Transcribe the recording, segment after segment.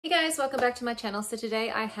Hey guys, welcome back to my channel. So today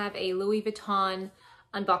I have a Louis Vuitton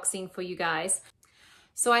unboxing for you guys.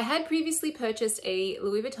 So I had previously purchased a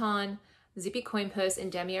Louis Vuitton Zippy Coin purse in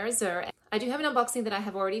Damier Azur. I do have an unboxing that I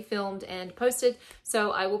have already filmed and posted,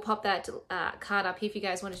 so I will pop that card up here if you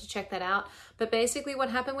guys wanted to check that out. But basically what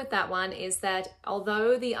happened with that one is that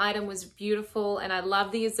although the item was beautiful and I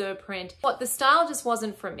love the Azur print, the style just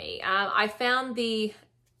wasn't for me. I found the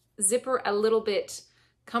zipper a little bit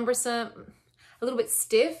cumbersome, a little bit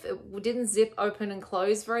stiff. It didn't zip open and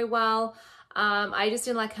close very well. I just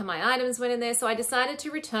didn't like how my items went in there. So I decided to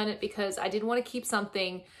return it because I didn't want to keep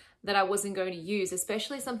something that I wasn't going to use,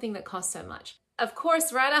 especially something that cost so much. Of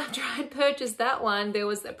course, right after I'd purchased that one, there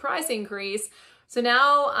was a price increase. So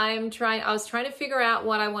now I was trying to figure out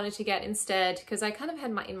what I wanted to get instead, because I kind of had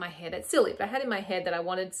in my head, it's silly, but I had in my head that I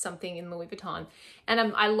wanted something in Louis Vuitton. And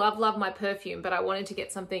I love my perfume, but I wanted to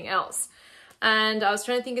get something else. And I was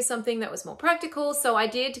trying to think of something that was more practical. So I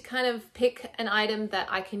did kind of pick an item that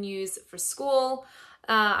I can use for school.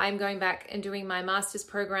 I'm going back and doing my master's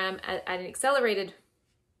program at an accelerated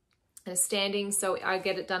standing, so I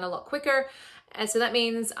get it done a lot quicker. And so that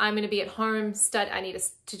means I'm going to be at home. I need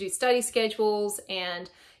to do study schedules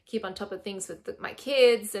and keep on top of things with my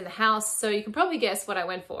kids and the house. So you can probably guess what I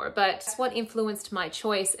went for, but that's what influenced my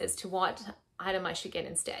choice as to what item I should get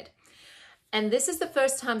instead. And this is the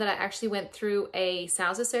first time that I actually went through a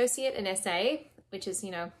sales associate, an SA, which is,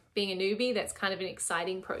 you know, being a newbie, that's kind of an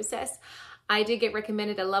exciting process. I did get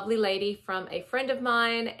recommended a lovely lady from a friend of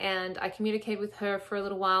mine, and I communicated with her for a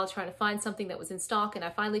little while trying to find something that was in stock, and I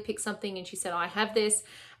finally picked something and she said, oh, I have this.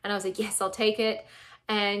 And I was like, yes, I'll take it.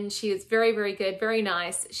 And she was very, very good, very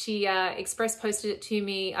nice. She express posted it to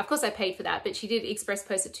me. Of course I paid for that, but she did express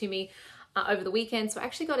post it to me over the weekend. So I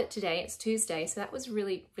actually got it today. It's Tuesday. So that was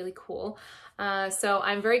really, really cool. So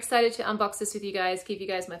I'm very excited to unbox this with you guys, give you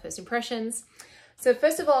guys my first impressions. So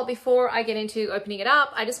first of all, before I get into opening it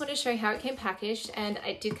up, I just want to show you how it came packaged, and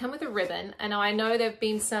it did come with a ribbon. And I know there've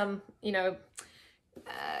been some, you know,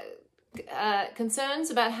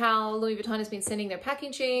 concerns about how Louis Vuitton has been sending their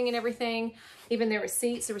packaging and everything, even their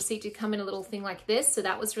receipts. The receipt did come in a little thing like this, so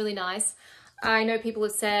that was really nice. I know people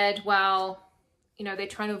have said, well, you know, they're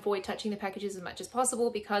trying to avoid touching the packages as much as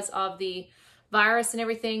possible because of the virus and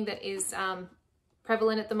everything that is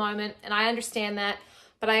prevalent at the moment. And I understand that,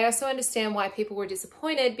 but I also understand why people were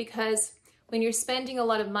disappointed, because when you're spending a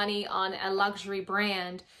lot of money on a luxury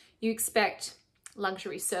brand, you expect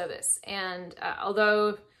luxury service. And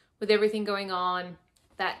although with everything going on,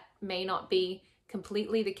 that may not be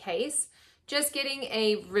completely the case, just getting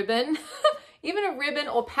a ribbon, even a ribbon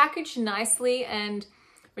or packaged nicely and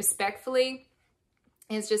respectfully,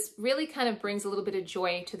 is just really kind of brings a little bit of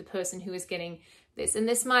joy to the person who is getting this. And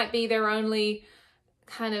this might be their only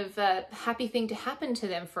kind of happy thing to happen to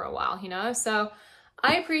them for a while, you know? So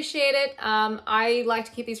I appreciate it. I like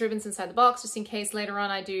to keep these ribbons inside the box just in case later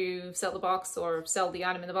on I do sell the box or sell the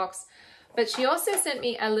item in the box. But she also sent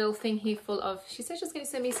me a little thing here full of, she said she's going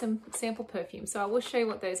to send me some sample perfume. So I will show you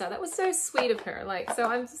what those are. That was so sweet of her. Like, so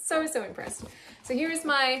I'm so impressed. So here is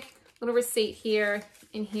my little receipt here.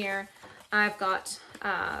 In here, I've got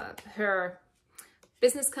her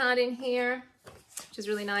business card in here, which is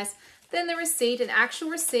really nice. Then the receipt, an actual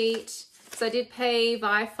receipt. So I did pay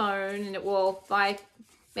via phone, and it will by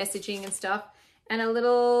messaging and stuff. And a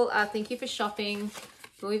little thank you for shopping,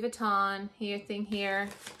 Louis Vuitton thing here.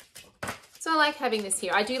 So I like having this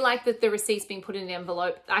here. I do like that the receipt's being put in an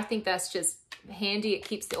envelope. I think that's just handy. It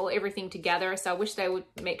keeps everything together. So I wish they would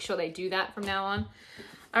make sure they do that from now on.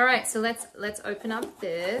 All right, so let's open up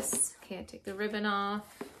this. Okay, I take the ribbon off.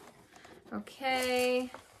 Okay.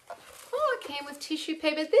 Oh, it came with tissue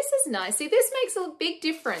paper. This is nice. See, this makes a big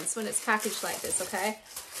difference when it's packaged like this, okay?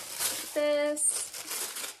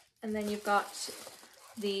 This. And then you've got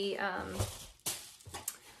the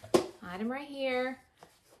item right here.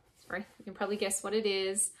 Sorry, you can probably guess what it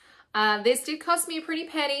is. This did cost me a pretty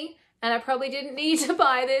penny, and I probably didn't need to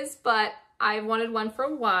buy this, but I wanted one for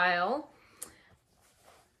a while.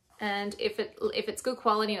 And if it's good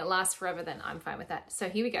quality and it lasts forever, then I'm fine with that. So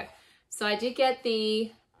here we go. So I did get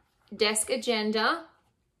the desk agenda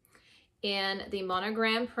in the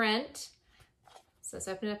monogram print. So let's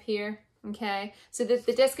open it up here. Okay. So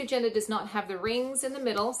the desk agenda does not have the rings in the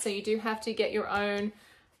middle. So you do have to get your own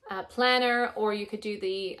planner, or you could do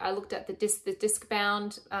I looked at the disc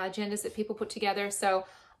bound agendas that people put together. So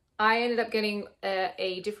I ended up getting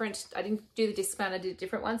a different, I didn't do the disc bound, I did a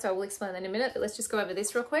different one, so I will explain that in a minute, but let's just go over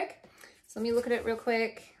this real quick. So let me look at it real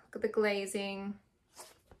quick. Look at the glazing.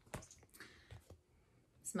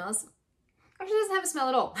 Smells, actually doesn't have a smell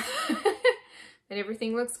at all. But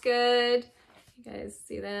everything looks good. You guys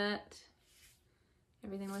see that?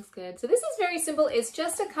 Everything looks good. So this is very simple. It's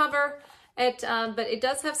just a cover, but it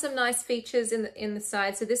does have some nice features in the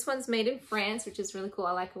side. So this one's made in France, which is really cool.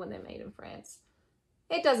 I like it when they're made in France.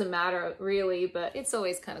 It doesn't matter really, but it's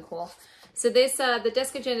always kind of cool. So this, the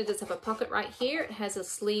desk agenda does have a pocket right here. It has a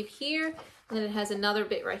sleeve here, and then it has another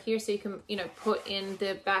bit right here so you can, you know, put in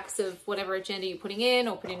the backs of whatever agenda you're putting in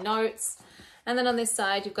or put in notes. And then on this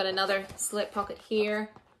side, you've got another slip pocket here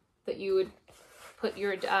that you would put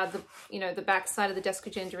your, the back side of the desk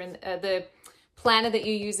agenda in, the planner that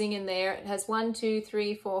you're using in there. It has 1, 2,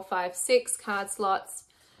 3, 4, 5, 6 card slots,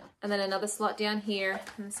 and then another slot down here.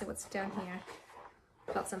 Let me see what's down here.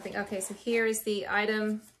 Got something. Okay, so here is the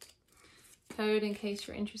item code in case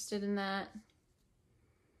you're interested in that.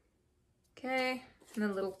 Okay, and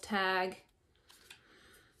then a little tag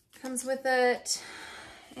comes with it.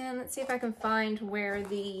 And let's see if I can find where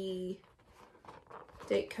the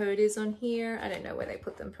date code is on here. I don't know where they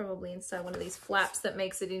put them, probably inside one of these flaps that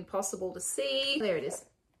makes it impossible to see. There it is.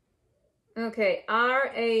 Okay,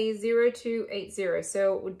 RA0280,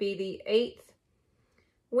 so it would be the 8th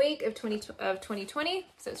week of 2020.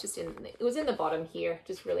 So it's just it was in the bottom here,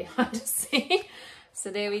 just really hard to see. So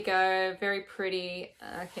there we go, very pretty.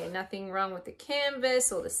 Okay, nothing wrong with the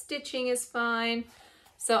canvas, or the stitching is fine.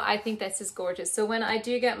 So I think that's just gorgeous. So when I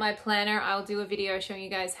do get my planner, I'll do a video showing you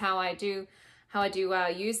guys how I do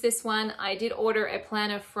use this one. I did order a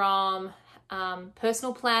planner from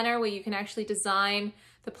Personal Planner, where you can actually design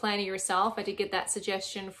the planner yourself. I did get that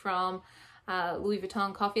suggestion from Louis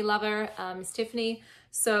Vuitton coffee lover, Miss Tiffany.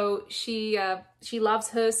 So she loves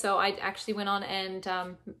her. So I actually went on and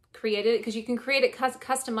created it, because you can create it,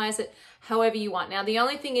 customize it however you want. Now the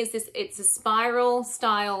only thing is this, it's a spiral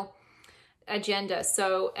style agenda.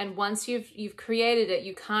 So, and once you've created it,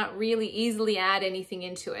 you can't really easily add anything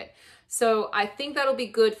into it. So I think that'll be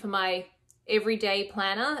good for my everyday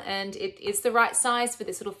planner, and it's the right size for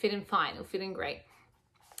this. It'll fit in fine. It'll fit in great.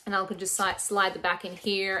 And I could just slide the back in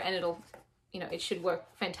here, and it'll, you know, it should work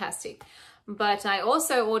fantastic. But I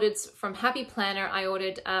also ordered from Happy Planner, I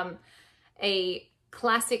ordered a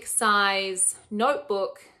classic size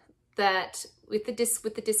notebook that with the disc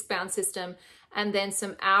bound system, and then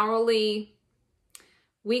some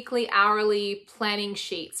weekly, hourly planning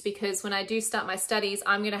sheets, because when I do start my studies,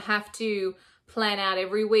 I'm going to have to plan out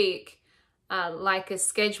every week like a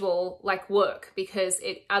schedule, like work, because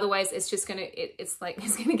otherwise it's just going to, it's going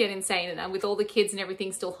to get insane. And with all the kids and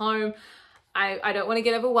everything still home, I don't want to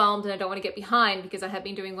get overwhelmed, and I don't want to get behind, because I have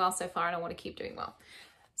been doing well so far and I want to keep doing well.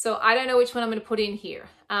 So I don't know which one I'm going to put in here.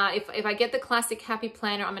 If I get the classic Happy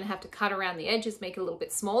Planner, I'm going to have to cut around the edges, make it a little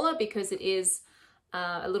bit smaller, because it is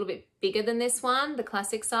a little bit bigger than this one, the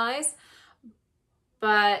classic size.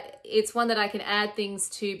 But it's one that I can add things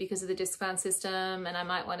to because of the disc bound system, and I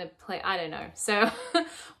might want to play, I don't know. So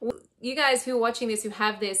you guys who are watching this, who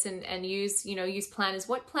have this and use planners,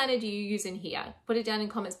 what planner do you use in here? Put it down in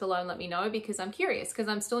comments below and let me know, because I'm curious, because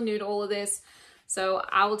I'm still new to all of this. So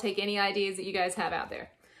I will take any ideas that you guys have out there.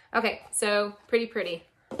 Okay, so pretty.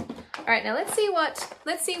 All right, now let's see what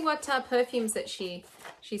perfumes that she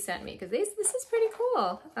sent me, because this is pretty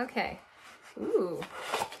cool. Okay, ooh.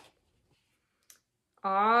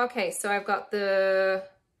 Okay, so I've got the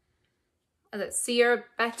Sierra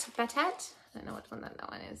Batat. I don't know what one that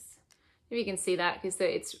one is. Maybe you can see that, because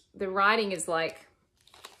the writing is like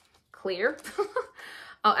clear.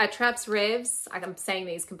 Oh, Attraps Revs. I'm saying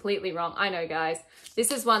these completely wrong. I know, guys.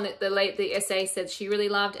 This is one that the SA said she really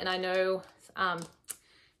loved, and I know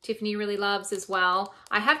Tiffany really loves as well.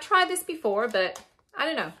 I have tried this before, but I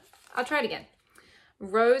don't know. I'll try it again.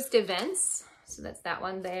 Rose de Vence. So that's that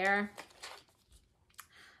one there.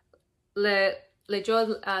 Le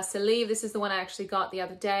Jour Salive. This is the one I actually got the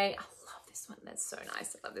other day. I love this one. That's so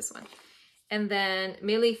nice. I love this one. And then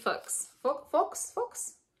Millie Fox. Fox.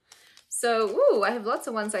 So, ooh, I have lots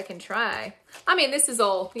of ones I can try. I mean, this is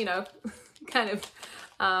all, you know, kind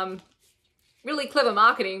of really clever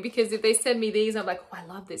marketing, because if they send me these, I'm like, oh, I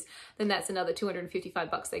love this. Then that's another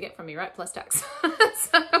 $255 they get from me, right? Plus tax.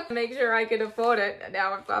 So make sure I can afford it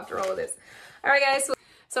now after all of this. All right, guys.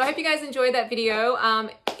 So I hope you guys enjoyed that video.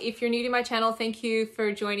 If you're new to my channel, thank you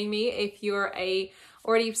for joining me. If you're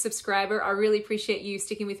already a subscriber, I really appreciate you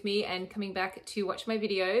sticking with me and coming back to watch my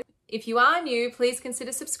videos. If you are new, please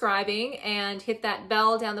consider subscribing and hit that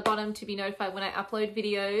bell down the bottom to be notified when I upload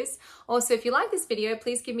videos. Also, if you like this video,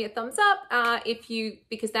 please give me a thumbs up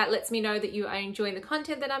because that lets me know that you are enjoying the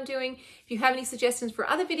content that I'm doing. If you have any suggestions for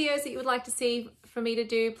other videos that you would like to see for me to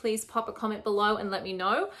do, please pop a comment below and let me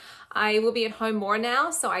know. I will be at home more now,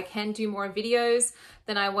 so I can do more videos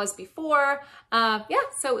than I was before. Yeah,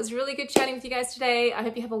 so it was really good chatting with you guys today. I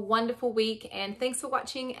hope you have a wonderful week, and thanks for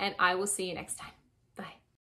watching, and I will see you next time.